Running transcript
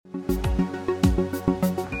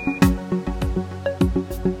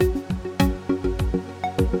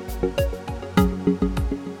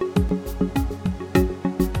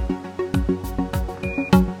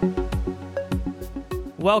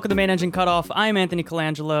welcome to Main Engine Cutoff. I'm Anthony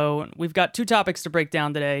Colangelo. We've got two topics to break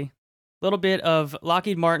down today. A little bit of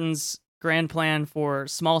Lockheed Martin's grand plan for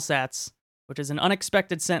small sats, which is an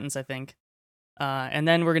unexpected sentence, I think. And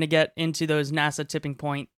then we're going to get into those NASA tipping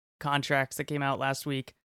point contracts that came out last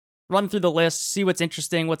week. Run through the list, see what's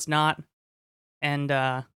interesting, what's not, and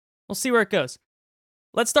we'll see where it goes.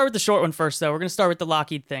 Let's start with the short one first, though. We're going to start with the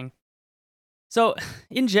Lockheed thing. So,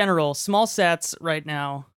 in general, small sats right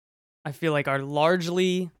now, I feel like are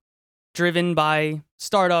largely driven by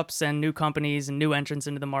startups and new companies and new entrants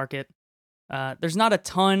into the market. There's not a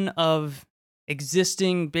ton of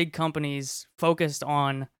existing big companies focused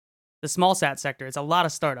on the small sat sector. It's a lot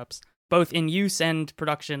of startups, both in use and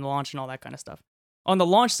production, launch, and all that kind of stuff. On the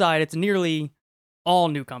launch side, it's nearly all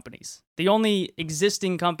new companies. The only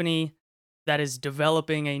existing company that is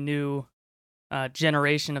developing a new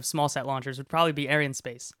generation of small sat launchers would probably be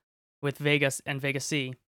Arianespace with Vega and Vega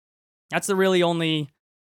C. That's the really only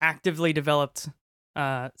actively developed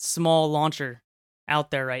small launcher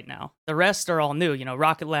out there right now. The rest are all new.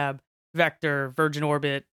 Rocket Lab, Vector, Virgin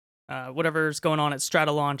Orbit, whatever's going on at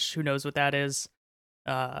Stratolaunch. Who knows what that is?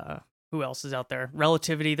 Who else is out there?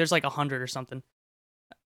 Relativity. There's like 100 or something.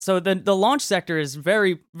 So the launch sector is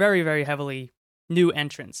very, very, very heavily new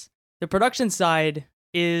entrants. The production side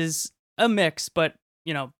is a mix, but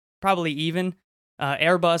probably even.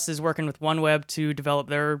 Airbus is working with OneWeb to develop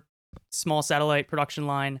their small satellite production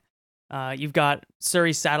line. You've got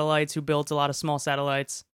Surrey Satellites, who built a lot of small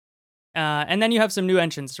satellites. And then you have some new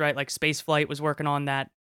entrants, right? Like Spaceflight was working on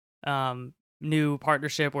that new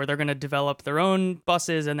partnership where they're going to develop their own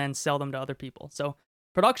buses and then sell them to other people. So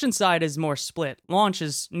production side is more split. Launch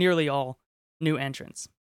is nearly all new entrants.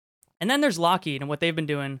 And then there's Lockheed and what they've been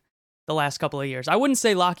doing the last couple of years. I wouldn't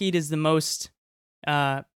say Lockheed is the most,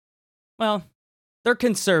 they're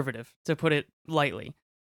conservative, to put it lightly.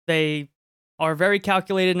 They are very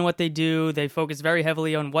calculated in what they do. They focus very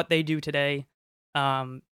heavily on what they do today.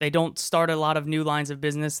 They don't start a lot of new lines of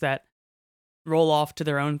business that roll off to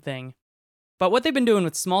their own thing. But what they've been doing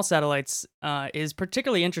with small satellites is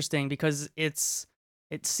particularly interesting because it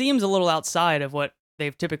seems a little outside of what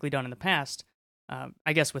they've typically done in the past,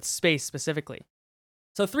 I guess with space specifically.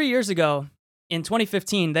 So 3 years ago, in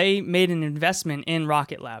 2015, they made an investment in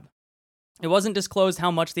Rocket Lab. It wasn't disclosed how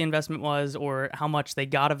much the investment was or how much they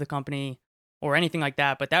got of the company or anything like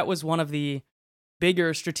that, but that was one of the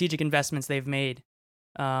bigger strategic investments they've made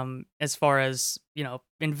as far as,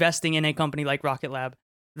 investing in a company like Rocket Lab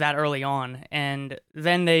that early on. And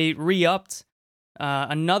then they re-upped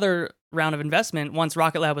another round of investment. Once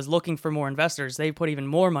Rocket Lab was looking for more investors, they put even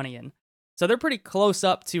more money in. So they're pretty close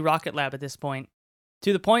up to Rocket Lab at this point,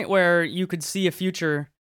 to the point where you could see a future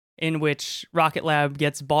in which Rocket Lab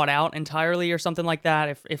gets bought out entirely or something like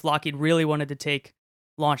that. If Lockheed really wanted to take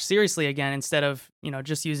launch seriously again instead of,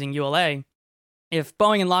 just using ULA. If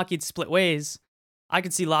Boeing and Lockheed split ways, I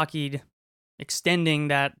could see Lockheed extending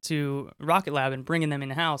that to Rocket Lab and bringing them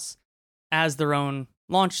in-house as their own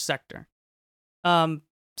launch sector. So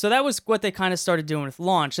that was what they kind of started doing with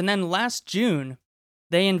launch. And then last June,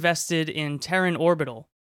 they invested in Terran Orbital,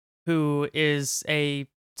 who is a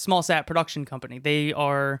small sat production company. They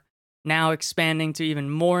are now expanding to even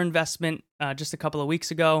more investment just a couple of weeks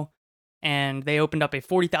ago. And they opened up a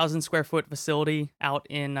 40,000 square foot facility out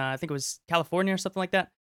in, I think it was California or something like that.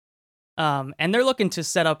 And they're looking to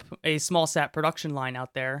set up a small sat production line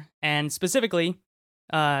out there. And specifically,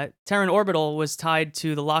 Terran Orbital was tied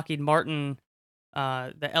to the Lockheed Martin,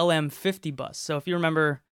 the LM-50 bus. So if you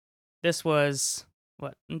remember, this was,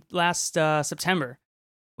 last September,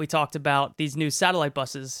 we talked about these new satellite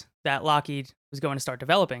buses that Lockheed was going to start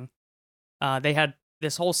developing. They had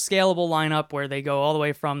this whole scalable lineup where they go all the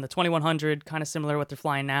way from the 2100, kind of similar to what they're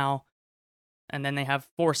flying now, and then they have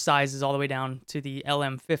 4 sizes all the way down to the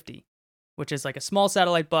LM-50, which is like a small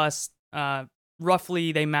satellite bus.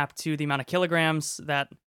 Roughly, they map to the amount of kilograms that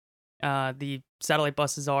the satellite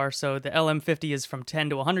buses are. So the LM-50 is from 10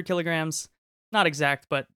 to 100 kilograms. Not exact,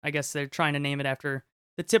 but I guess they're trying to name it after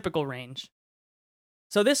the typical range.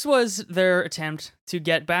 So this was their attempt to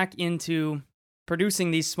get back into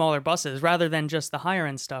producing these smaller buses rather than just the higher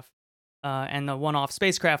end stuff and the one-off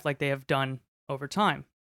spacecraft like they have done over time.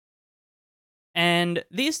 And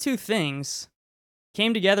these two things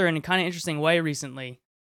came together in a kind of interesting way recently.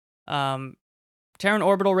 Terran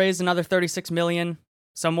Orbital raised another $36 million,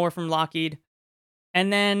 some more from Lockheed.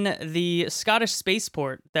 And then the Scottish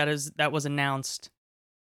spaceport that was announced,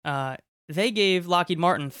 they gave Lockheed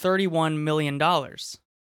Martin $31 million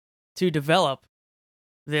to develop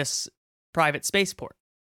this private spaceport.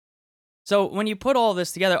 So when you put all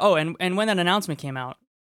this together, and when that announcement came out,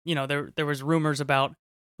 there was rumors about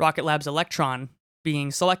Rocket Lab's Electron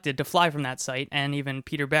being selected to fly from that site. And even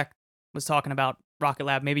Peter Beck was talking about Rocket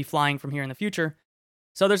Lab maybe flying from here in the future.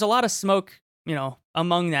 So there's a lot of smoke,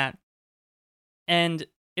 among that. And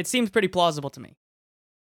it seems pretty plausible to me.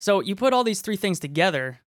 So you put all these three things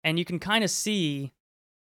together, and you can kind of see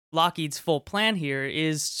Lockheed's full plan here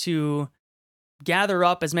is to gather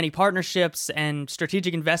up as many partnerships and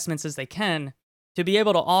strategic investments as they can to be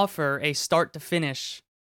able to offer a start-to-finish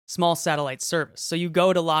small satellite service. So you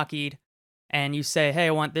go to Lockheed and you say, hey,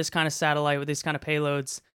 I want this kind of satellite with these kind of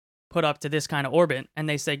payloads put up to this kind of orbit. And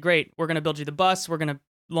they say, great, we're going to build you the bus. We're going to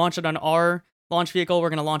launch it on our launch vehicle. We're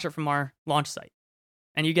going to launch it from our launch site.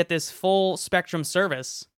 And you get this full spectrum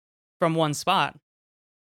service from one spot.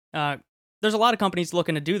 There's a lot of companies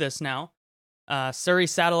looking to do this now. Surrey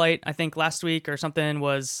Satellite, I think last week or something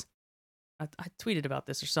was, I tweeted about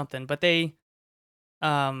this or something, but they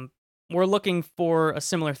were looking for a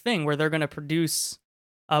similar thing where they're going to produce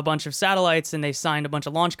a bunch of satellites, and they signed a bunch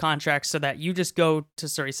of launch contracts so that you just go to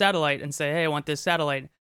Surrey Satellite and say, hey, I want this satellite.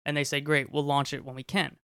 And they say, great, we'll launch it when we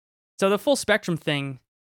can. So the full spectrum thing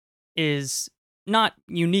is not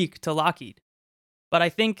unique to Lockheed, but I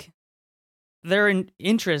think their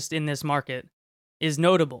interest in this market is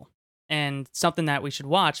notable and something that we should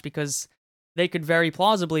watch, because they could very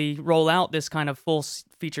plausibly roll out this kind of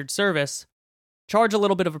full-featured service, charge a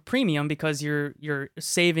little bit of a premium because you're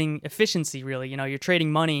saving efficiency, really. You're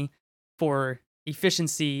trading money for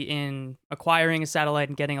efficiency in acquiring a satellite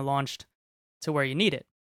and getting it launched to where you need it.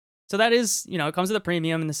 So that is, it comes with a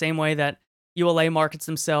premium in the same way that ULA markets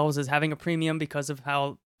themselves as having a premium because of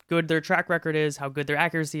how good their track record is, how good their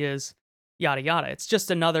accuracy is, yada, yada. It's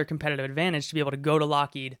just another competitive advantage to be able to go to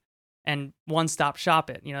Lockheed and one-stop shop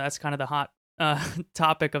it. That's kind of the hot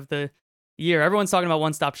topic of the year. Everyone's talking about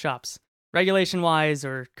one-stop shops. Regulation-wise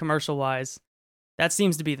or commercial-wise, that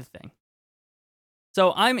seems to be the thing.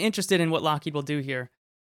 So I'm interested in what Lockheed will do here.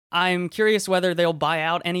 I'm curious whether they'll buy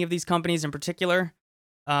out any of these companies in particular,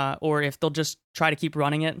 or if they'll just try to keep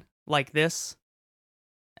running it like this.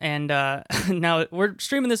 And now we're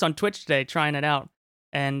streaming this on Twitch today, trying it out.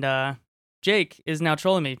 And Jake is now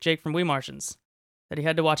trolling me, Jake from We Martians, that he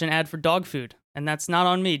had to watch an ad for dog food. And that's not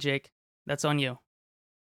on me, Jake. That's on you.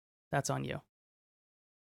 That's on you.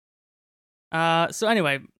 So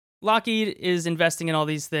anyway, Lockheed is investing in all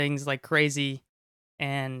these things like crazy,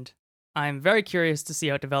 and I'm very curious to see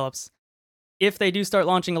how it develops. If they do start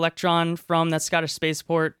launching Electron from that Scottish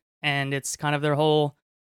spaceport, and it's kind of their whole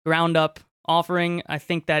ground-up offering, I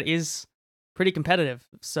think that is pretty competitive.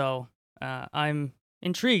 So I'm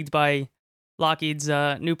intrigued by Lockheed's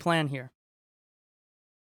new plan here.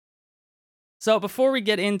 So before we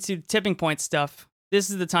get into tipping point stuff, this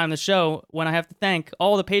is the time of the show when I have to thank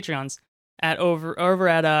all the Patreons over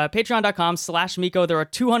at patreon.com/Miko. There are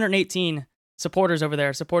 218 supporters over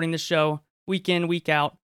there supporting this show week in, week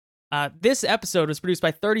out. This episode was produced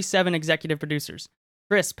by 37 executive producers: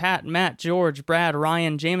 Chris, Pat, Matt, George, Brad,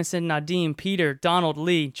 Ryan, Jameson, Nadim, Peter, Donald,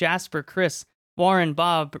 Lee, Jasper, Chris, Warren,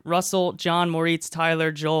 Bob, Russell, John, Moritz,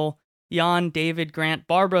 Tyler, Joel, Jan, David, Grant,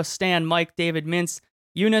 Barbara, Stan, Mike, David, Mintz,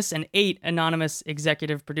 Eunice, and 8 anonymous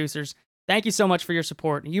executive producers. Thank you so much for your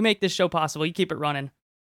support. You make this show possible. You keep it running.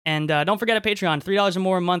 And don't forget, at Patreon, $3 or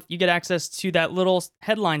more a month, you get access to that little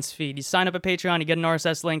headlines feed. You sign up at Patreon, you get an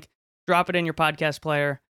RSS link, drop it in your podcast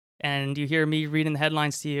player, and you hear me reading the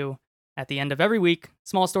headlines to you at the end of every week.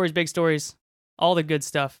 Small stories, big stories, all the good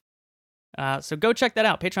stuff. So go check that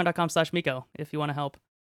out, patreon.com/Miko, if you want to help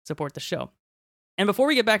support the show. And before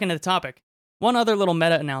we get back into the topic, one other little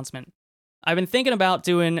meta announcement. I've been thinking about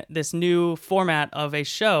doing this new format of a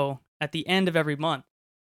show at the end of every month,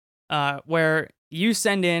 where you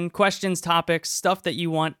send in questions, topics, stuff that you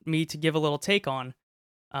want me to give a little take on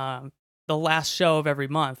the last show of every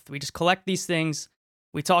month. We just collect these things.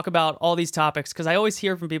 We talk about all these topics, because I always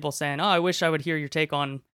hear from people saying, oh, I wish I would hear your take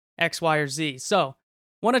on X, Y, or Z. So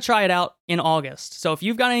want to try it out in August. So if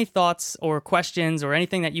you've got any thoughts or questions or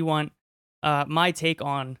anything that you want my take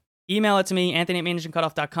on, email it to me,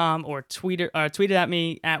 anthony@manageandcutoff.com, or tweet it at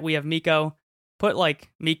me at WeHaveMiko. Put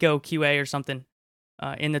like Miko QA or something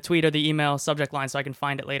in the tweet or the email subject line so I can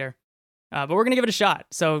find it later. But we're going to give it a shot.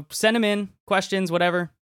 So send them in, questions,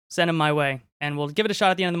 whatever, send them my way. And we'll give it a shot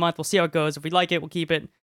at the end of the month. We'll see how it goes. If we like it, we'll keep it. If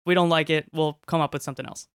we don't like it, we'll come up with something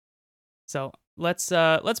else. So let's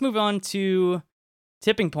move on to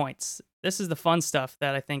tipping points. This is the fun stuff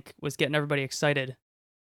that I think was getting everybody excited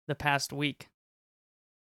the past week.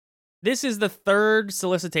 This is the third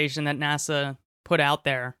solicitation that NASA put out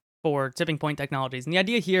there for tipping point technologies. And the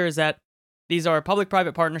idea here is that these are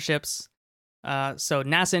public-private partnerships. So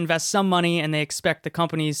NASA invests some money, and they expect the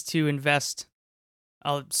companies to invest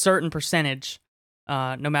a certain percentage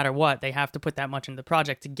no matter what. They have to put that much into the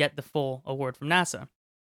project to get the full award from NASA.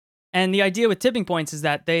 And the idea with tipping points is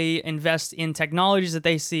that they invest in technologies that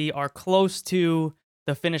they see are close to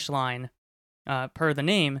the finish line, per the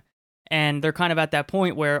name. And they're kind of at that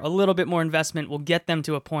point where a little bit more investment will get them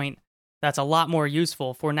to a point that's a lot more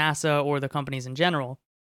useful for NASA or the companies in general.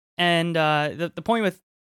 And the point with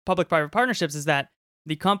public-private partnerships is that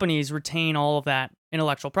the companies retain all of that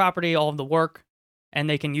intellectual property, all of the work, and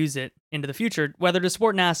they can use it into the future, whether to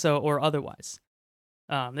support NASA or otherwise.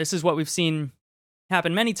 This is what we've seen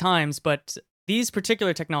happen many times, but these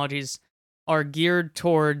particular technologies are geared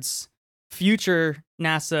towards future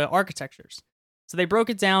NASA architectures. So they broke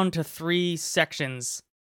it down to 3 sections.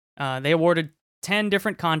 They awarded 10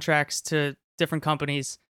 different contracts to different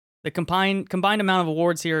companies. The combined amount of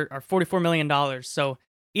awards here are $44 million. So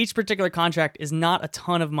each particular contract is not a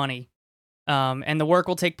ton of money. And the work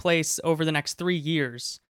will take place over the next 3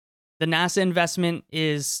 years. The NASA investment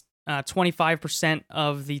is 25%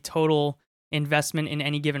 of the total investment in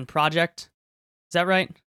any given project. Is that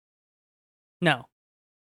right? No.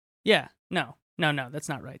 Yeah, no, that's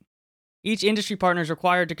not right. Each industry partner is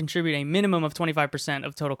required to contribute a minimum of 25%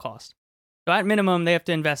 of total cost. So at minimum, they have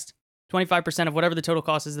to invest 25% of whatever the total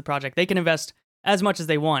cost is of the project. They can invest as much as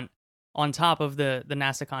they want on top of the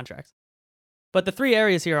NASA contracts. But the 3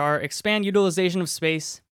 areas here are expand utilization of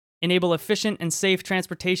space, enable efficient and safe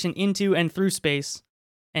transportation into and through space,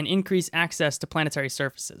 and increase access to planetary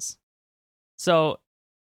surfaces. So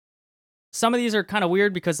some of these are kind of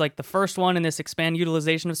weird because like the first one in this expand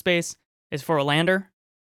utilization of space is for a lander,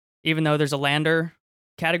 even though there's a lander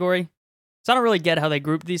category. So I don't really get how they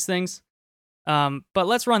group these things. But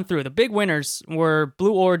let's run through. The big winners were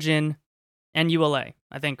Blue Origin and ULA,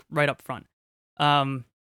 I think, right up front.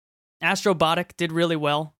 Astrobotic did really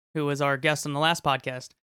well, who was our guest on the last podcast.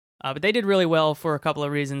 But they did really well for a couple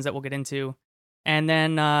of reasons that we'll get into. And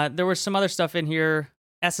then there was some other stuff in here.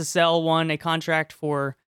 SSL won a contract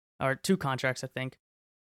or 2 contracts, I think,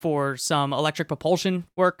 for some electric propulsion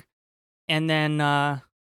work. And then,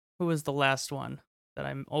 who was the last one that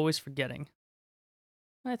I'm always forgetting?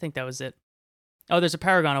 I think that was it. Oh, there's a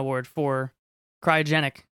Paragon Award for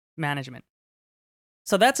cryogenic management.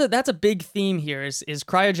 So that's a big theme here is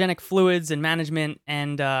cryogenic fluids and management,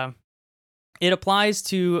 and it applies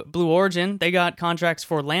to Blue Origin. They got contracts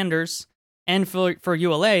for landers, and for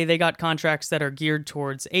ULA, they got contracts that are geared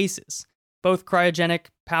towards ACES, both cryogenic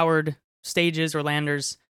powered stages or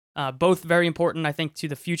landers, both very important, I think, to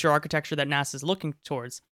the future architecture that NASA is looking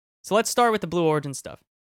towards. So let's start with the Blue Origin stuff.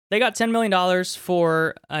 They got $10 million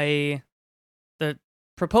for the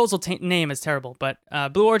proposal name is terrible, but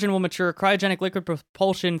Blue Origin will mature cryogenic liquid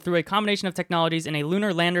propulsion through a combination of technologies in a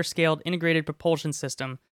lunar lander-scaled integrated propulsion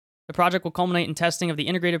system. The project will culminate in testing of the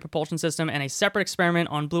integrated propulsion system and a separate experiment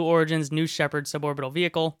on Blue Origin's New Shepard suborbital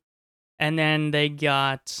vehicle. And then they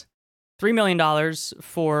got $3 million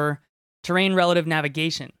for terrain relative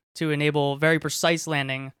navigation to enable very precise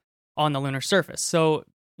landing on the lunar surface. So,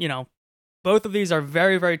 both of these are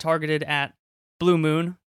very, very targeted at Blue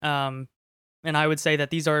Moon. And I would say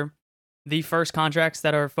that these are the first contracts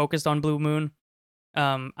that are focused on Blue Moon.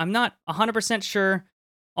 I'm not 100% sure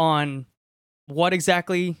on what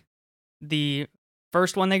exactly the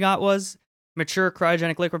first one they got was. Mature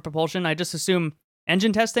cryogenic liquid propulsion. I just assume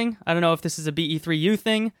engine testing. I don't know if this is a BE3U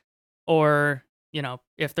thing or,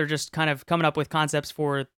 if they're just kind of coming up with concepts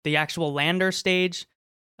for the actual lander stage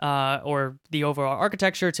or the overall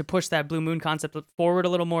architecture to push that Blue Moon concept forward a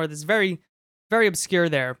little more. This is very, very obscure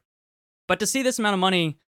there. But to see this amount of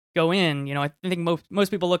money go in, I think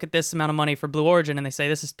most people look at this amount of money for Blue Origin and they say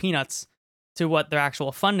this is peanuts to what their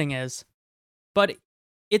actual funding is. But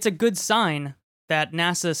it's a good sign that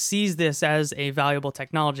NASA sees this as a valuable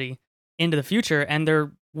technology into the future, and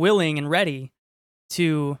they're willing and ready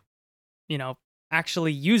to,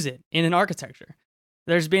 actually use it in an architecture.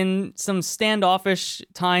 There's been some standoffish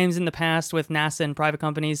times in the past with NASA and private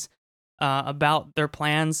companies about their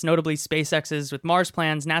plans, notably SpaceX's with Mars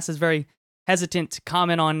plans. NASA's very hesitant to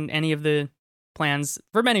comment on any of the plans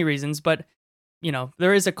for many reasons, but,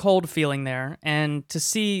 there is a cold feeling there. And to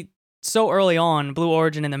see so early on Blue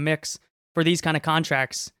Origin in the mix for these kind of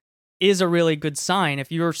contracts is a really good sign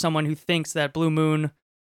if you're someone who thinks that Blue Moon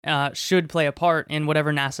should play a part in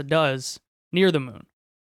whatever NASA does near the moon.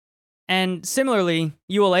 And similarly,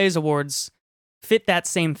 ULA's awards fit that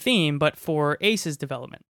same theme, but for ACES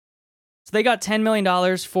development. So they got $10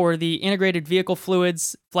 million for the integrated vehicle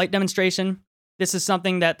fluids flight demonstration. This is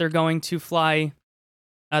something that they're going to fly,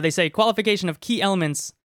 they say, qualification of key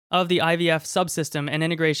elements of the IVF subsystem and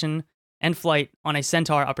integration and flight on a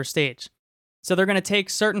Centaur upper stage. So they're going to take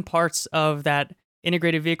certain parts of that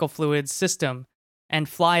integrated vehicle fluids system and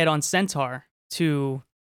fly it on Centaur to,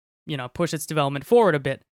 push its development forward a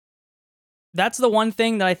bit. That's the one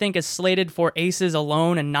thing that I think is slated for Aces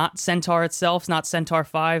alone and not Centaur itself, not Centaur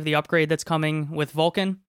 5, the upgrade that's coming with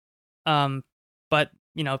Vulcan. But,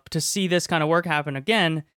 to see this kind of work happen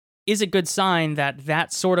again is a good sign that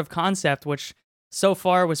that sort of concept, which so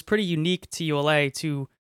far was pretty unique to ULA to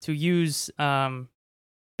use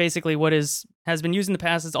basically what has been used in the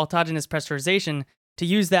past as autogenous pressurization, to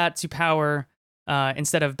use that to power,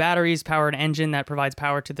 instead of batteries, power an engine that provides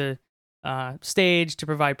power to the stage, to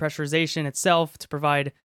provide pressurization itself, to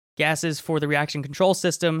provide gases for the reaction control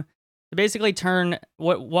system, to basically turn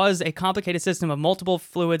what was a complicated system of multiple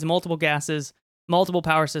fluids, multiple gases, multiple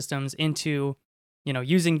power systems into,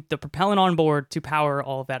 using the propellant on board to power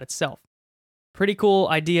all of that itself. Pretty cool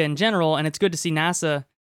idea in general, and it's good to see NASA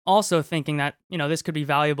also thinking that, this could be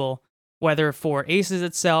valuable, whether for Aces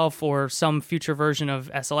itself or some future version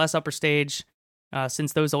of SLS upper stage,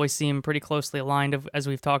 since those always seem pretty closely aligned, as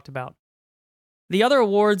we've talked about. The other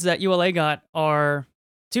awards that ULA got are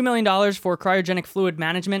 $2 million for cryogenic fluid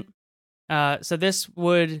management. So this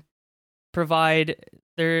would provide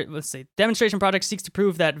demonstration project seeks to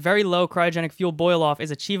prove that very low cryogenic fuel boil-off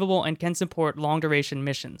is achievable and can support long-duration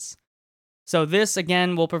missions. So this,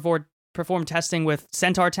 again, will perform testing with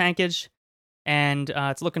Centaur tankage, and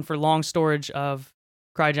it's looking for long storage of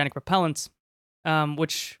cryogenic propellants,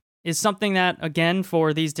 which is something that, again,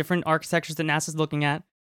 for these different architectures that NASA's looking at,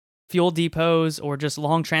 fuel depots or just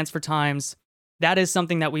long transfer times, that is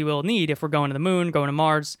something that we will need if we're going to the moon, going to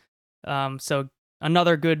Mars. So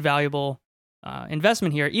another good, valuable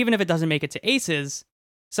investment here. Even if it doesn't make it to Aces,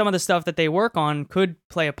 some of the stuff that they work on could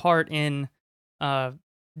play a part in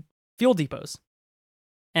fuel depots.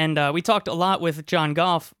 And we talked a lot with John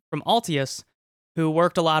Goff from Altius, who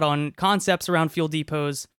worked a lot on concepts around fuel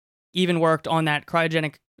depots, even worked on that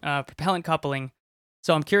cryogenic propellant coupling.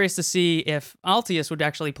 So I'm curious to see if Altius would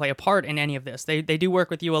actually play a part in any of this. They do work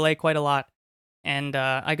with ULA quite a lot, and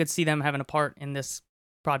I could see them having a part in this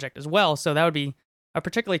project as well. So that would be a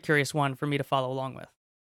particularly curious one for me to follow along with.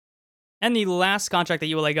 And the last contract that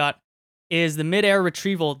ULA got is the mid-air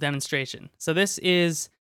retrieval demonstration. So this is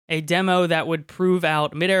a demo that would prove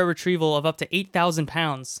out mid-air retrieval of up to 8,000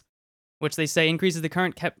 pounds, which they say increases the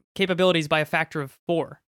current capabilities by a factor of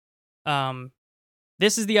 4.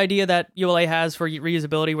 This is the idea that ULA has for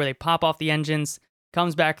reusability, where they pop off the engines,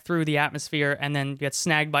 comes back through the atmosphere, and then gets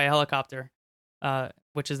snagged by a helicopter,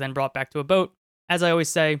 which is then brought back to a boat. As I always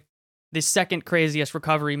say, the second craziest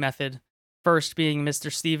recovery method, first being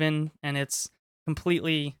Mr. Steven and its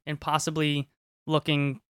completely impossibly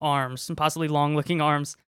looking arms, impossibly long looking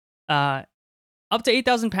arms. Up to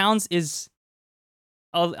 8,000 pounds is,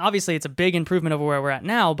 obviously it's a big improvement over where we're at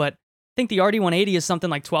now, but I think the RD-180 is something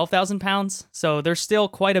like 12,000 pounds, so they're still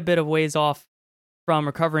quite a bit of ways off from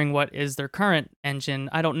recovering what is their current engine.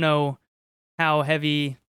 I don't know how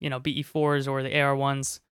heavy, BE-4s or the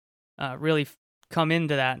AR-1s really come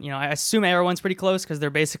into that. I assume AR-1's pretty close because they're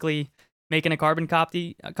basically making a carbon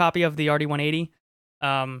copy of the RD-180.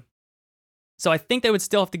 So I think they would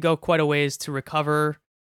still have to go quite a ways to recover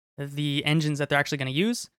the engines that they're actually going to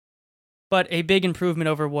use, but a big improvement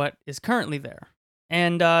over what is currently there.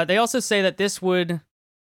 And they also say that this would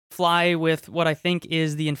fly with what I think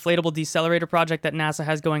is the inflatable decelerator project that NASA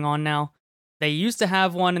has going on now. They used to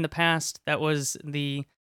have one in the past that was the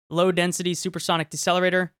low-density supersonic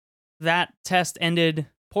decelerator. That test ended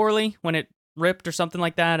poorly when it ripped or something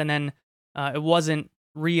like that, and then it wasn't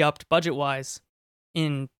re-upped budget-wise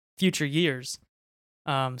in future years.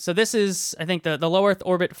 So this is, I think, the low Earth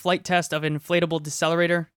orbit flight test of inflatable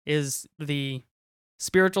decelerator is the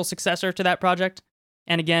spiritual successor to that project.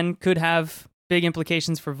 And again, could have big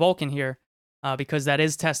implications for Vulcan here, because that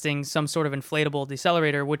is testing some sort of inflatable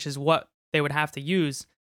decelerator, which is what they would have to use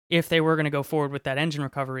if they were going to go forward with that engine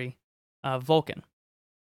recovery Vulcan.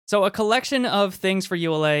 So a collection of things for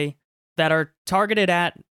ULA that are targeted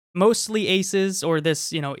at mostly Aces or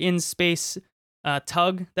this, in-space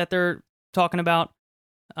tug that they're talking about,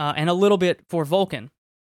 and a little bit for Vulcan,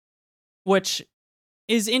 which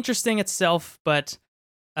is interesting itself, but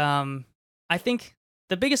I think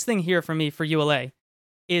the biggest thing here for me for ULA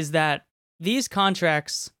is that these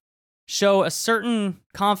contracts show a certain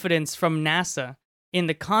confidence from NASA in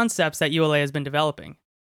the concepts that ULA has been developing.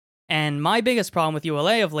 And my biggest problem with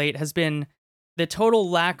ULA of late has been the total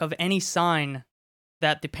lack of any sign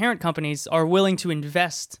that the parent companies are willing to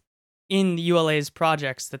invest in the ULA's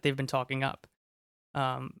projects that they've been talking up.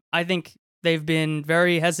 I think they've been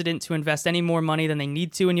very hesitant to invest any more money than they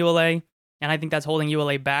need to in ULA, and I think that's holding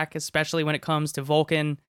ULA back, especially when it comes to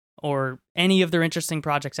Vulcan or any of their interesting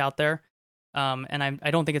projects out there. And I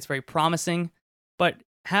don't think it's very promising, But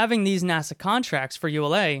having these NASA contracts for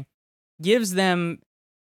ULA gives them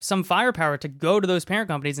some firepower to go to those parent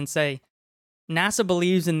companies and say, NASA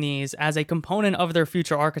believes in these as a component of their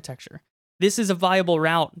future architecture. This is a viable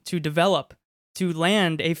route to develop, to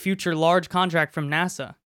land a future large contract from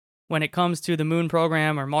NASA. When it comes to the Moon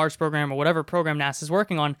program or Mars program or whatever program NASA is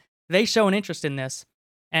working on, they show an interest in this.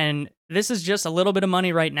 And this is just a little bit of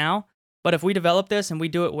money right now, but if we develop this and we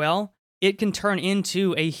do it well, it can turn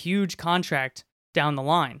into a huge contract down the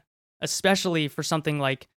line, especially for something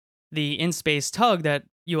like the in-space tug that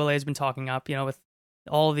ULA has been talking up, with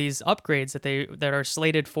all these upgrades that are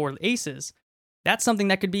slated for ACES. That's something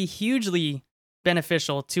that could be hugely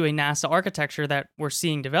beneficial to a NASA architecture that we're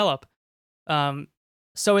seeing develop.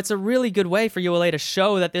 So it's a really good way for ULA to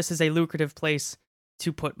show that this is a lucrative place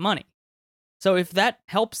to put money. So if that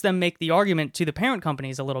helps them make the argument to the parent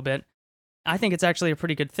companies a little bit, I think it's actually a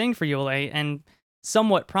pretty good thing for ULA and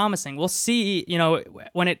somewhat promising. We'll see,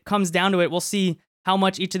 when it comes down to it, we'll see how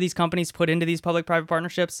much each of these companies put into these public-private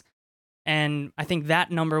partnerships. And I think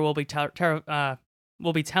that number will be telling.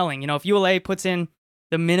 If ULA puts in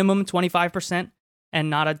the minimum 25% and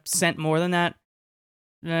not a cent more than that,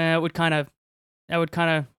 that would kind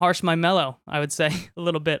of harsh my mellow, I would say, a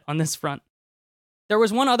little bit on this front. There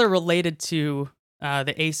was one other related to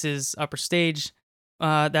the ACES upper stage,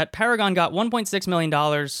 that Paragon got $1.6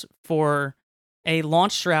 million for a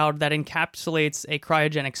launch shroud that encapsulates a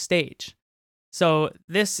cryogenic stage. So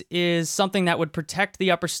this is something that would protect the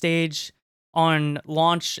upper stage on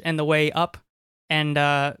launch and the way up, and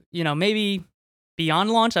maybe beyond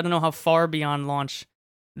launch. I don't know how far beyond launch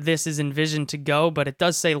this is envisioned to go, but it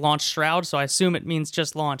does say launch shroud, so I assume it means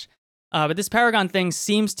just launch. But this Paragon thing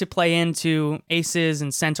seems to play into ACES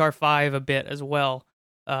and Centaur 5 a bit as well.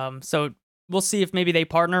 So we'll see if maybe they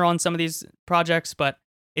partner on some of these projects, but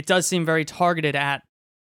it does seem very targeted at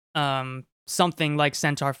something like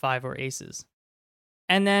Centaur 5 or ACES.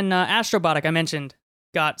 And then Astrobotic, I mentioned,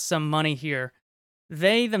 got some money here.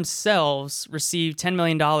 They themselves received $10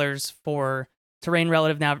 million for terrain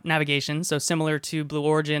relative navigation, so similar to Blue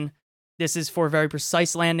Origin. This is for very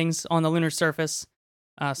precise landings on the lunar surface.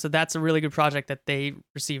 So that's a really good project that they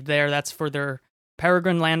received there. That's for their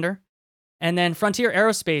Peregrine lander. And then Frontier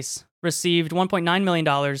Aerospace received $1.9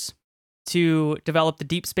 million to develop the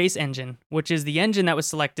Deep Space Engine, which is the engine that was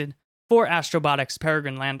selected for Astrobotic's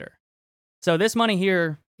Peregrine lander. So this money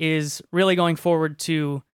here is really going forward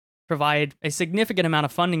to provide a significant amount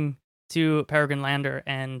of funding to Peregrine lander.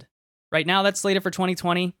 And right now that's slated for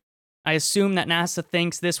 2020. I assume that NASA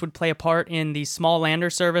thinks this would play a part in the small lander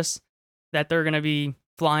service that they're going to be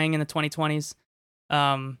flying in the 2020s.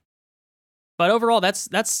 But overall,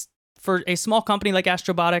 that's for a small company like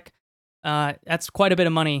Astrobotic, that's quite a bit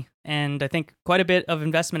of money, and I think quite a bit of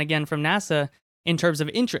investment again from NASA in terms of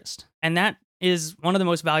interest. And that is one of the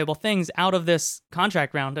most valuable things out of this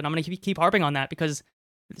contract round, and I'm going to keep harping on that because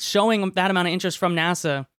showing that amount of interest from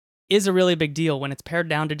NASA is a really big deal when it's pared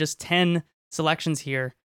down to just 10 selections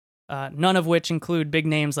here, none of which include big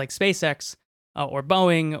names like SpaceX or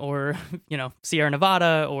Boeing or Sierra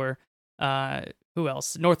Nevada or who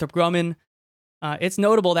else? Northrop Grumman. It's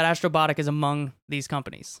notable that Astrobotic is among these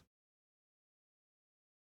companies.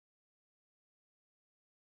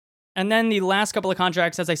 And then the last couple of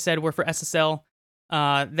contracts, as I said, were for SSL.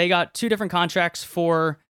 They got two different contracts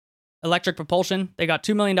for electric propulsion. They got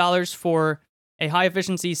 $2 million for a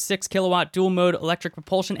high-efficiency 6-kilowatt dual-mode electric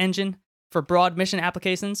propulsion engine for broad mission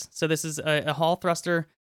applications. So this is a Hall thruster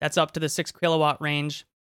that's up to the 6-kilowatt range.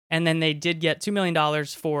 And then they did get $2 million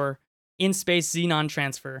for in-space xenon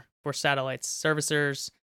transfer for satellites, servicers,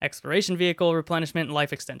 exploration vehicle, replenishment, and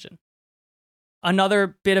life extension.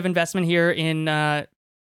 Another bit of investment here in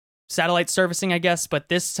satellite servicing, I guess, but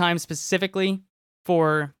this time specifically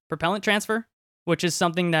for propellant transfer, which is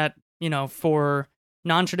something that, for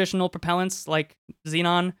non-traditional propellants like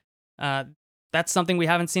xenon, that's something we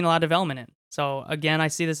haven't seen a lot of development in. So again, I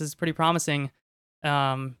see this as pretty promising.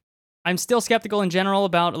 I'm still skeptical in general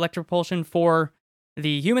about electric propulsion for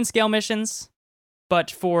the human scale missions, but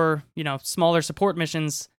for, smaller support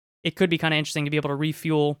missions, it could be kind of interesting to be able to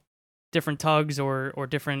refuel different tugs or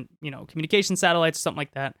different, communication satellites, something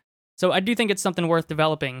like that. So I do think it's something worth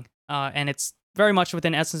developing, and it's very much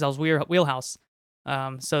within SSL's wheelhouse.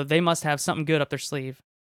 So they must have something good up their sleeve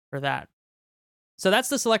for that. So that's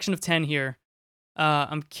the selection of 10 here.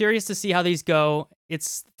 I'm curious to see how these go.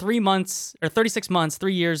 It's 3 months, or 36 months,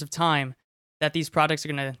 3 years of time that these projects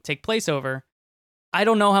are going to take place over. I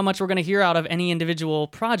don't know how much we're going to hear out of any individual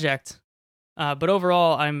project, but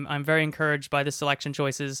overall, I'm very encouraged by the selection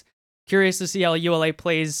choices. Curious to see how ULA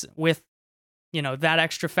plays with, that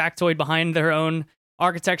extra factoid behind their own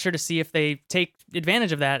architecture to see if they take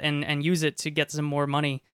advantage of that and use it to get some more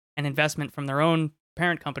money and investment from their own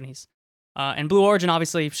parent companies. And Blue Origin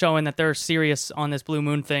obviously showing that they're serious on this Blue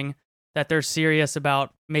Moon thing, that they're serious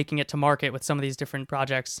about making it to market with some of these different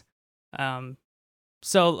projects.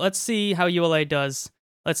 So let's see how ULA does.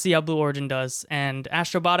 Let's see how Blue Origin does. And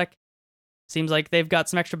Astrobotic seems like they've got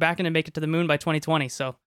some extra backing to make it to the moon by 2020.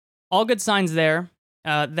 So all good signs there.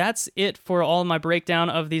 That's it for all my breakdown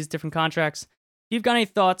of these different contracts. If you've got any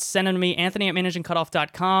thoughts, send them to me,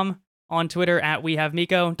 Anthony@managingcutoff.com, on Twitter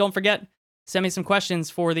 @WeHaveMiko. Don't forget, send me some questions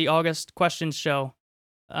for the August questions show.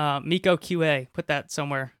 Miko QA, put that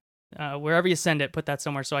somewhere. Wherever you send it, put that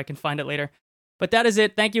somewhere so I can find it later. But that is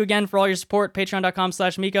it. Thank you again for all your support.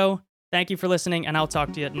 Patreon.com/Miko. Thank you for listening, and I'll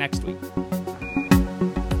talk to you next week.